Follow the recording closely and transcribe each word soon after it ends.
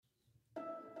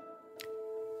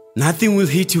Nothing will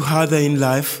hit you harder in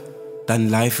life than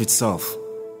life itself.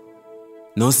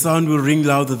 No sound will ring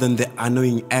louder than the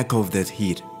annoying echo of that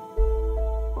heat.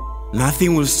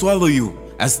 Nothing will swallow you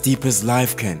as deep as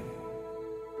life can.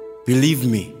 Believe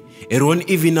me, it won't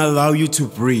even allow you to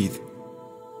breathe.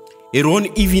 It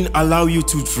won't even allow you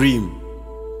to dream,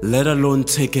 let alone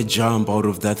take a jump out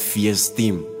of that fierce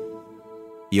steam.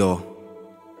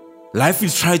 Life will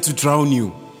try to drown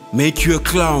you, make you a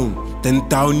clown, then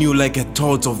down you like a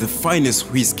tot of the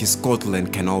finest whiskey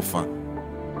Scotland can offer.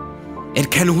 It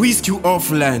can whisk you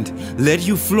off land, let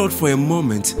you float for a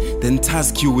moment, then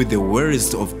task you with the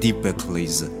worst of deeper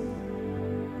clues.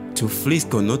 To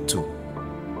flisk or not to.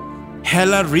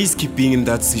 Hella risky being in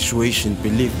that situation,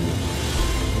 believe me.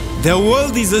 The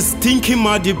world is a stinky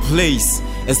muddy place,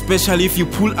 especially if you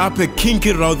pull up a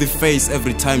kinky rowdy face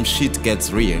every time shit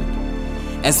gets real.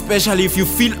 Especially if you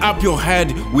fill up your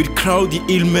head with crowdy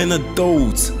ill-mannered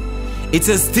thoughts. It's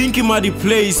a stinky muddy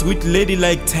place with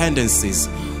ladylike tendencies.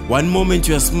 One moment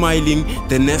you are smiling,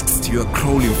 the next you are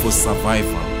crawling for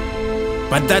survival.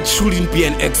 But that shouldn't be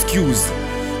an excuse.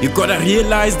 You gotta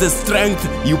realize the strength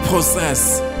you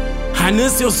possess.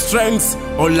 Harness your strengths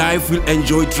or life will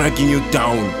enjoy dragging you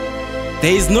down.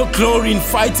 There is no glory in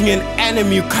fighting an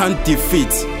enemy you can't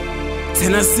defeat.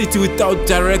 Tenacity without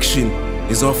direction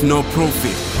is of no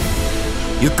profit.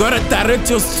 You gotta direct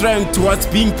your strength towards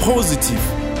being positive.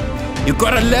 You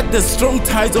gotta let the strong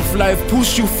tides of life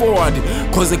push you forward,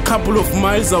 cause a couple of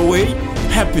miles away,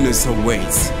 happiness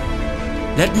awaits.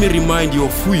 Let me remind you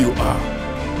of who you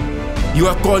are. You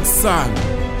are God's son.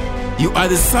 You are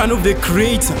the son of the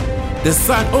Creator, the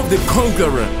son of the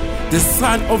Conqueror, the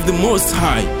son of the Most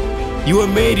High. You are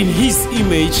made in His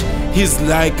image, His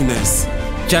likeness.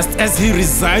 Just as He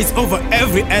resides over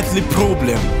every earthly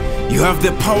problem, you have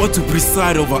the power to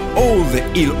preside over all the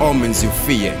ill omens you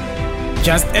fear.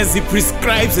 Just as He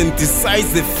prescribes and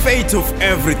decides the fate of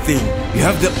everything, you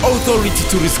have the authority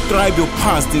to prescribe your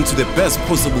past into the best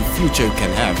possible future you can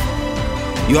have.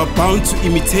 You are bound to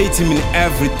imitate Him in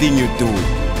everything you do.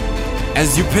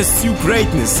 As you pursue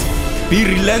greatness, be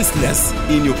relentless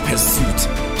in your pursuit,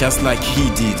 just like He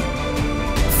did.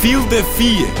 Feel the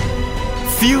fear,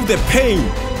 feel the pain,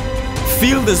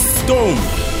 feel the storm,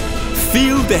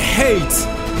 feel the hate,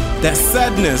 the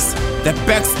sadness, the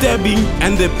backstabbing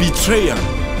and the betrayal,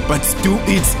 but do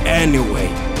it anyway.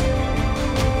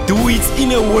 Do it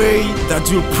in a way that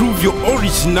will prove your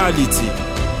originality.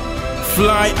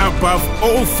 Fly above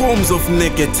all forms of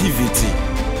negativity.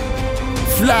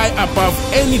 Fly above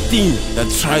anything that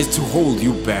tries to hold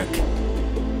you back.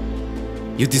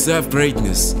 You deserve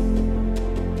greatness.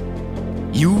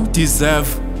 You deserve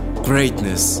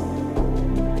greatness.